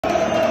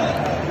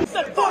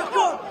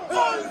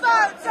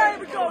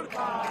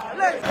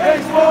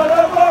He's one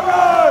of our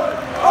own.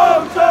 Oh,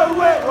 Joe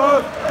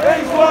Whitworth.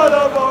 He's one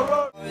of our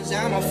own.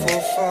 I'm a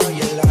fool for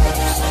your love.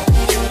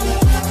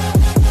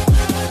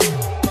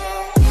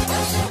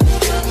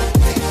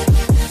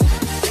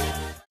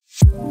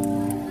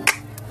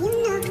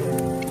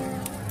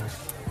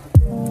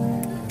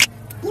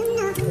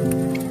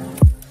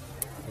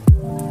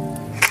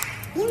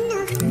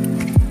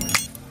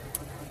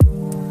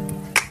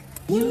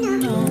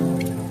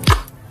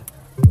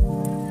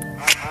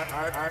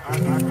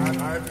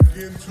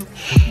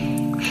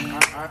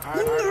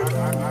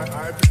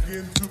 I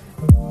begin to.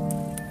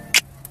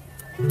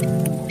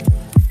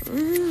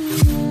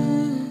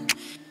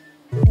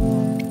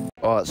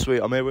 Alright, sweet.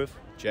 I'm here with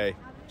Jay.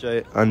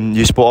 And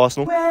you support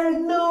Arsenal? Well,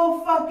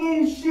 no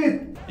fucking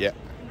shit. Yeah.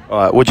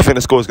 Alright, what do you think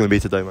the score's going to be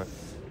today, mate?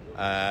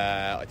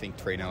 I think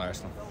 3-0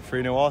 Arsenal.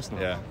 3-0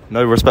 Arsenal? Yeah.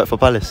 No respect for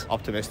Palace?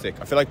 Optimistic.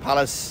 I feel like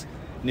Palace,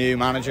 new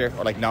manager,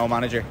 or like no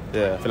manager.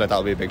 Yeah. I feel like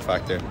that'll be a big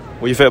factor.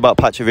 What do you think about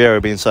Patrick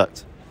Vieira being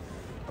sacked?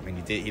 I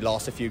mean, he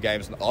lost a few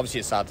games. Obviously,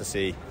 it's sad to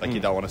see. Like,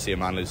 you don't want to see a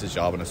man lose his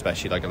job, and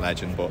especially like a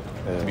legend. But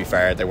to be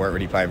fair, they weren't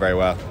really playing very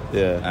well.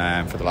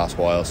 Yeah. For the last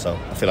while, so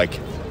I feel like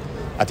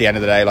at the end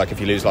of the day, like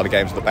if you lose a lot of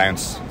games on the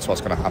bounce, that's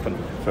what's going to happen.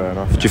 Fair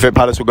enough. Do you think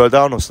Palace will go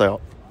down or stay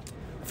up?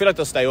 I feel like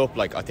they'll stay up.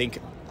 Like I think,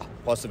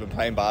 whilst they've been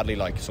playing badly,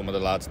 like some of the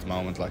lads at the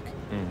moment,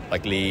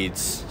 like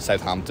Leeds,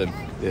 Southampton,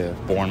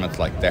 Bournemouth,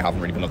 like they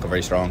haven't really been looking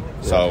very strong.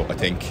 So I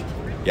think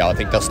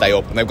they'll stay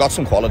up, and they've got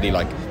some quality.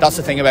 Like that's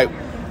the thing about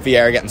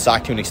Vieira getting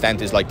sacked to an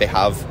extent, is like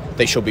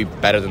they should be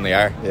better than they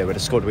are. Yeah, with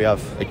the squad we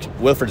have. Like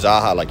Wilfred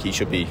Zaha, like he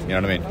should be. You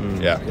know what I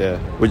mean? Yeah.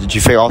 Well, do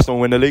you think Arsenal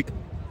will win the league?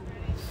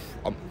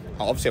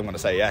 Obviously, I'm going to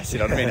say yes. You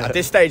know what I mean? At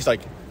this stage,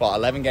 like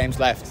 11 games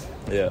left.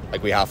 Yeah.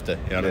 Like we have to.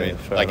 You know what I mean?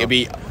 Like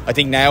enough. I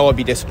think now I'd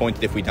be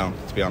disappointed if we don't,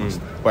 to be honest.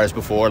 Whereas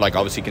before, like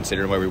obviously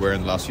considering where we were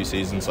in the last few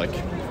seasons, like you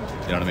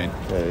know what I mean?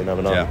 Yeah, you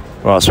never know. Yeah.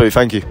 Right, sweet.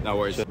 Thank you. No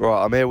worries.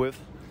 Right, I'm here with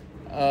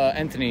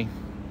Anthony.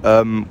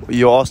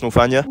 you're an Arsenal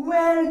fan, yeah?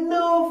 Well,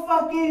 no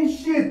fucking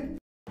shit.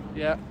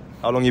 Yeah.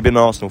 How long you been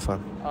an Arsenal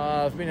fan?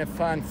 I've been a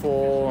fan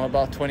for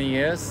about 20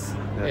 years.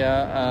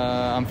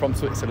 I'm from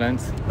Switzerland.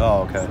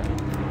 Oh, okay.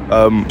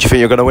 Do you think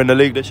you're going to win the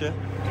league this year?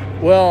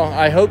 Well,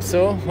 I hope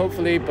so,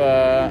 hopefully,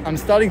 but I'm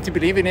starting to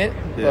believe in it.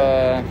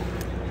 Yeah.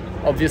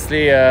 But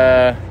obviously,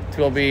 it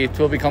will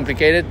be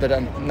complicated.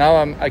 But now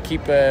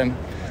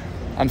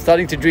I'm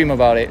starting to dream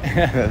about it.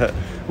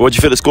 What do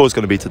you think the score's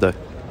going to be today?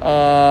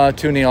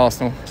 2-0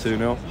 Arsenal.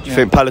 2-0. Do you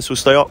think Palace will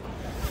stay up?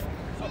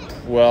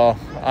 Well,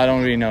 I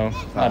don't really know.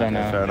 I don't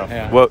know. Fair enough.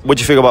 Yeah. What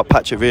do you think about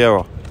Patrick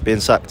Vieira being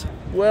sacked?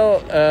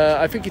 Well,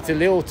 I think it's a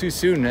little too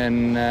soon,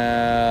 and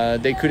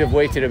they could have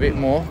waited a bit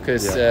more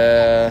because,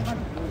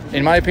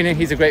 in my opinion,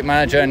 he's a great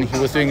manager and he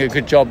was doing a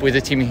good job with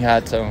the team he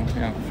had. So,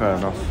 yeah. Fair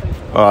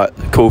enough. All right,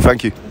 cool.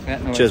 Thank you. Yeah,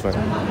 no Cheers, worries.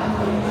 mate.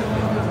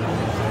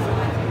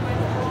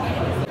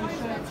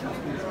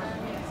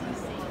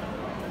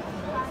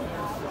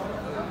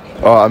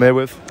 All right, I'm here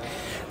with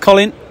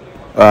Colin.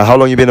 How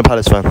long you been a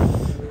Palace fan?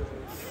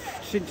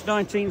 Since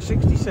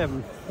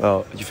 1967.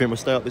 Oh, do you think we'll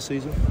stay up this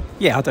season?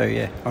 Yeah, I do,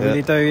 yeah. I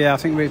really do, yeah. I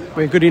think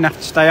we're good enough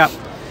to stay up.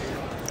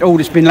 All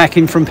that's been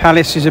lacking from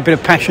Palace is a bit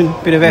of passion,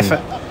 a bit of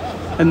effort.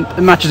 And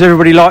as much as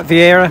everybody liked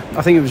Vieira,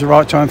 I think it was the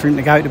right time for him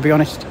to go, to be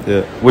honest.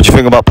 Yeah. What do you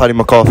think about Paddy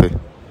McCarthy?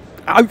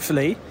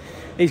 Hopefully,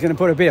 he's going to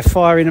put a bit of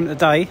fire in him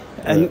today.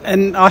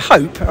 And I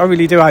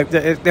really do hope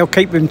that they'll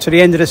keep him to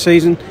the end of the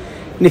season.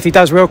 And if he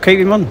does well, keep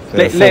him on.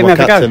 Let him have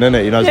a go. Captain, isn't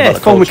it? He knows about the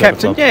former culture of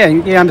the captain.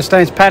 club. Yeah, he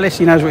understands Palace.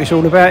 He knows what it's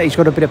all about. He's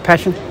got a bit of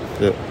passion.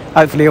 Yeah.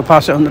 Hopefully, he'll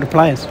pass it on to the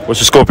players. What's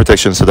your score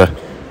predictions today?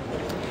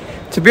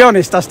 To be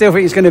honest, I still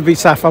think it's going to be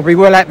tough. I'll be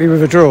well happy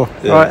with a draw.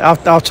 Yeah. Right,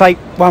 I'll take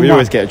 1-1. We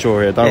always get a draw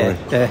here, don't we?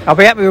 Yeah, I'll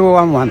be happy with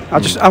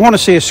 1-1. I want to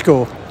see a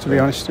score, to be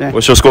honest. Yeah.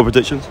 What's your score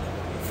predictions?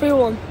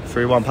 3-1.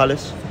 3-1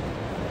 Palace.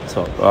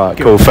 Top. All right,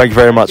 cool. Thank you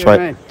very much, Good, mate.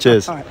 man.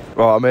 Cheers. All right.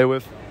 Right, I'm here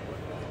with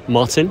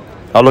Martin.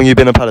 How long you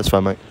been a Palace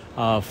fan, mate?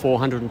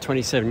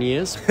 427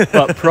 years,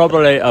 but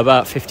probably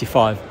about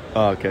 55.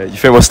 Oh, okay. You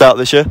think we'll stay up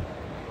this year?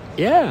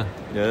 Yeah,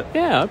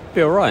 I'd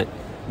be all right.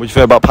 What do you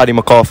think about Paddy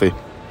McCarthy?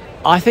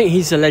 I think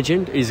he's a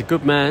legend. He's a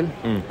good man.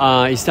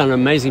 He's done an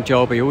amazing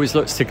job. He always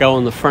looks to go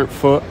on the front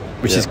foot,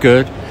 which is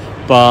good,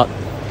 but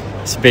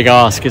it's a big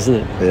ask, isn't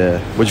it? Yeah.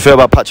 What do you feel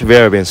about Patrick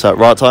Vieira being sacked?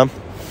 Right time?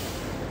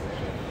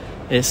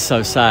 It's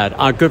so sad.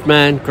 A good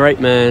man, great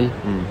man.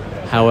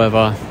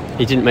 However,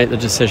 he didn't make the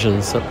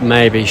decisions that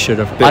maybe should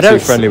have. Too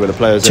friendly with the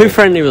players. Too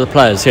friendly with the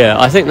players. Yeah,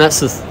 I think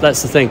that's the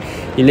thing.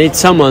 You need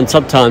someone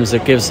sometimes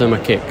that gives them a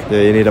kick.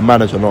 Yeah, you need a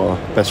manager, not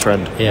a best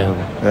friend. Yeah.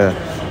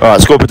 All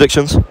right. Score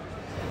predictions.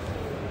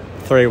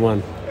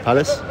 3-1.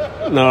 Palace.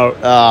 No.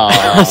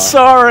 Oh.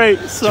 Sorry.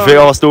 Do you think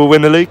Arsenal will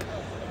win the league?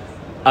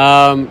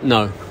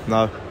 No.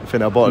 No. I think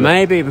they'll bottle it.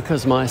 Maybe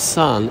because my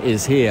son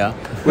is here.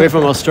 We're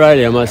from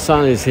Australia. My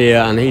son is here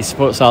and he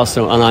supports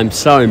Arsenal, and I'm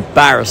so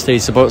embarrassed he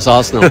supports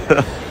Arsenal.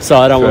 So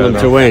I don't want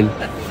them to win.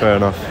 Fair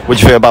enough. What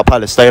do you think about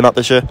Palace staying up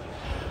this year?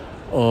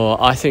 Oh,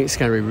 I think it's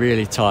going to be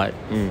really tight.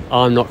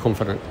 I'm not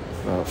confident.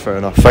 Oh, fair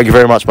enough. Thank you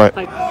very much, mate.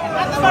 All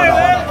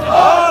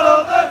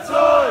of the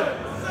time.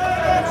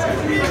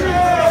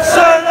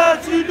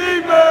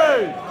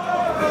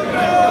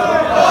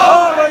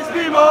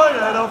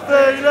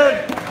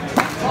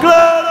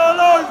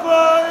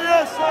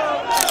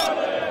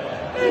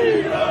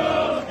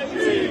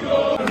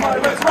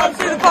 Let's run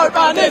through the boat,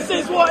 man. This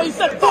is what he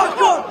said. Fuck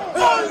off!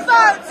 Who's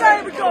that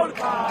team we call the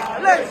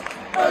Palace?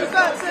 Who's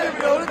that team we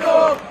call the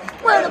Dog?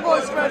 We're the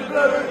boys from Red and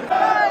Blue.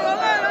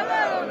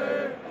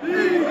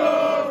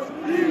 Eagles!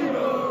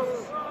 Eagles!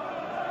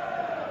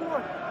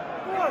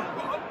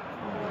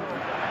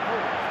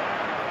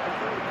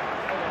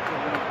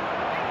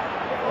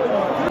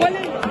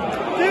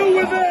 Deal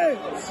with it!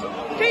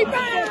 Keep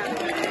it!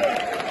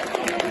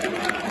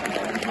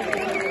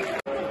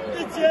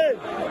 Hit him!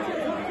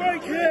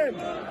 Break him!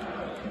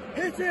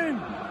 Hit him!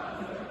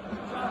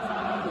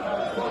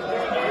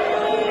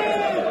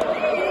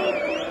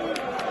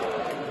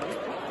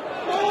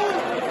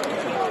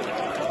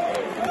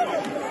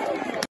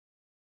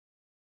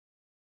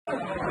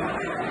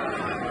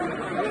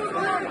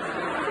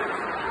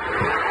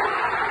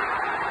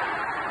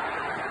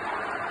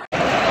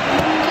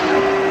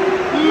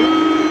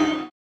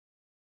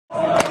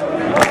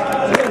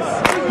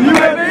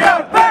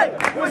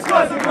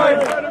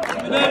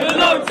 Never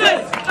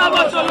noticed how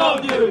much I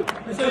love you.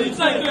 So you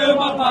take care of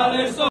my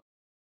palace.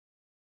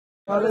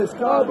 Palace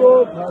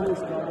Cabo, Palace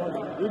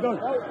Cabo. We go.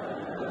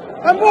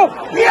 And move!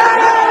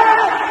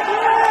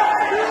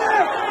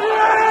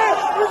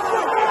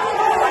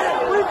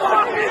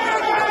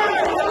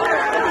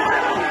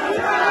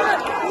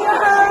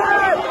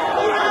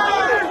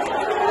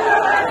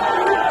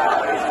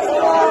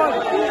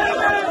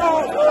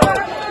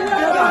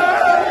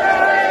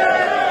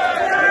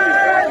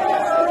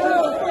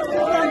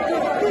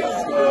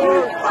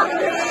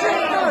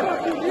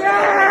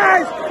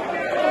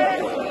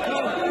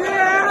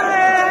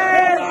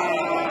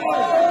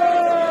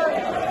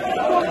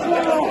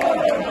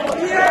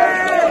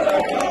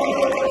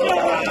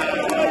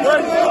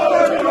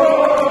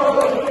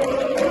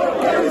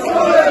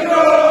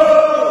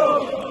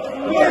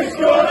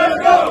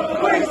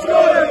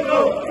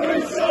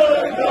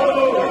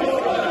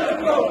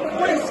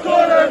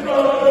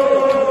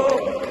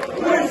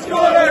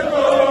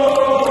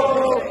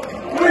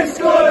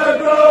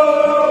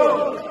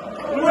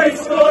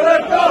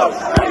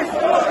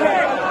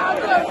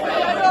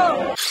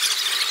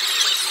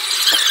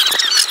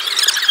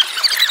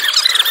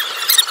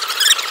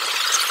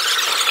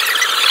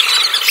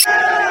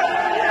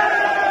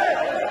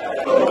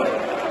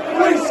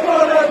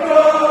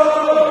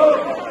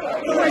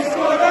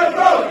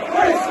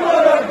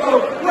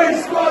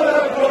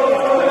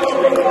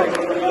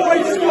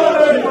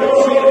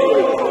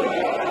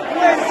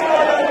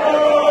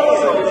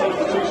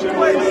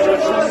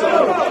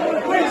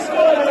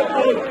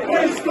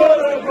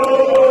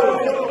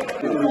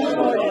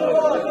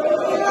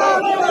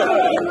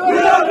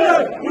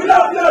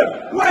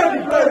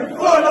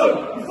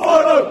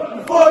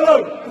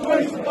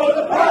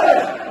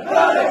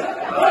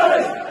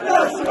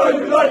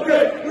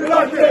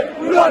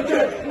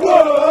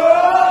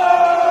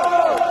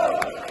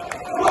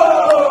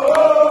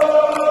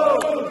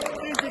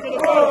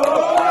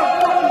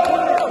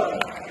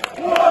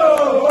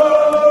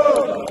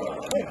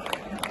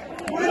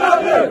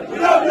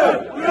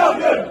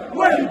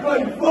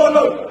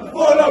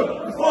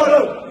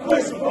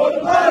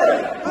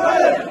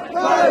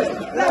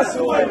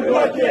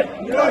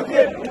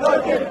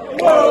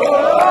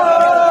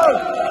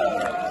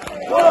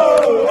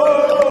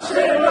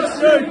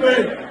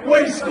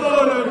 We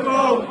scored a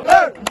goal.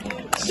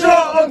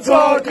 Shot on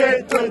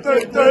target.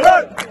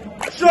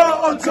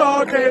 Shot on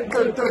target.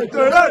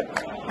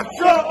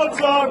 Shot on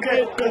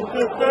target.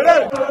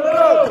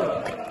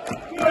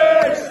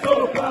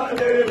 Crystal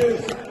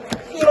Palace.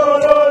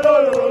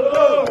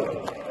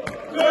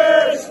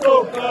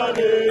 Crystal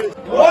Palace.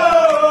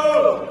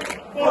 Whoa!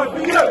 Fight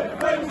for you.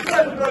 Make me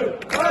celebrate.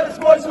 Palace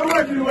boys are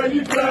with you when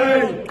you play.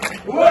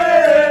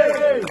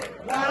 Way!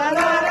 La la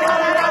la la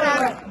la la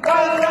la. La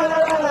la la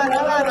la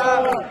la la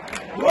la.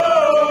 Whoa!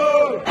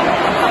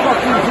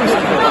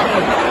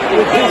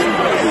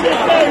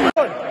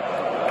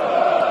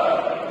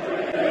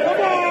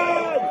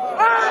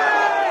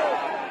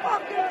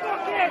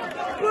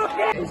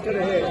 He's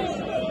gonna hit.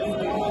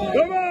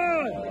 Come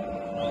on!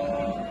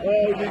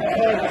 Oh, you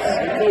cunts.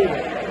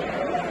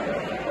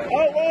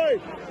 Out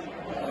wide!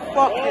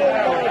 Fuck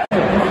yeah.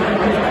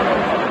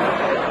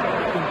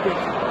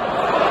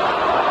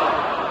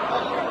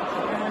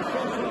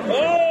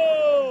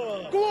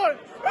 Oh! Go on!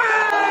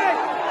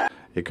 Hey!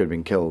 He could have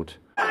been killed.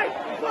 Hey!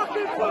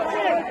 Fucking fuck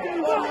him!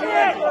 Fuck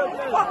him!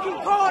 Fucking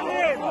caught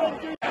him!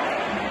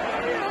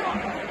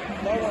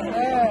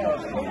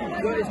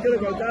 It's gonna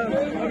go down.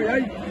 Hurry,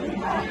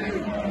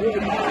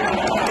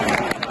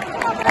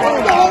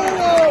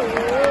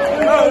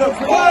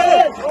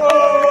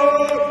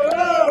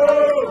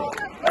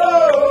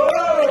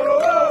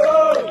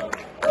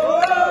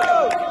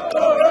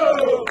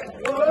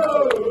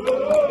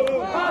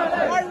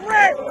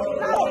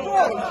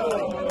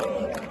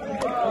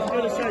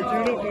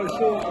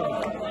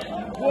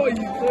 what are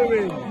you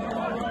doing?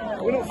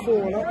 We're not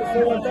falling up, we're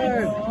falling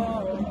down.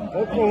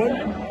 Oh, come on.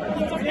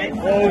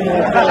 Oh, my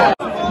God.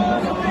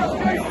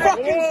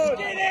 Fucking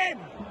skin him!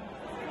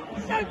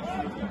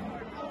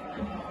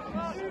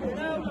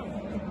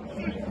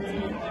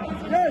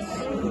 Yes!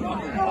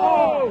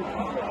 Oh!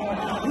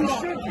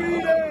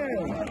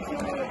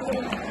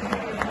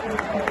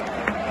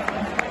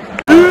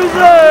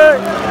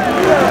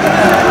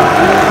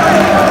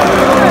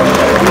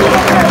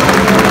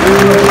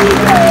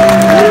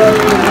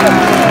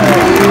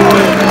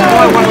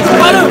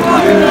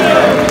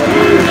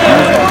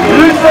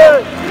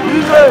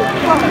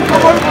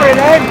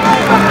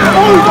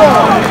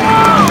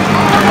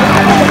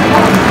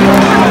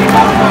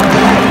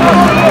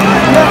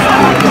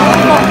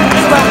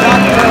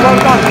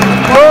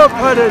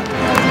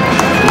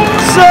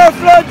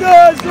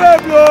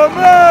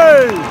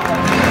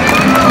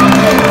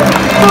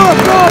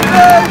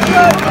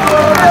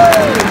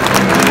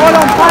 Well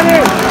done, Paddy!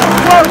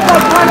 Well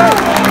done, Paddy!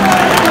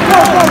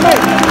 Well done,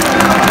 mate!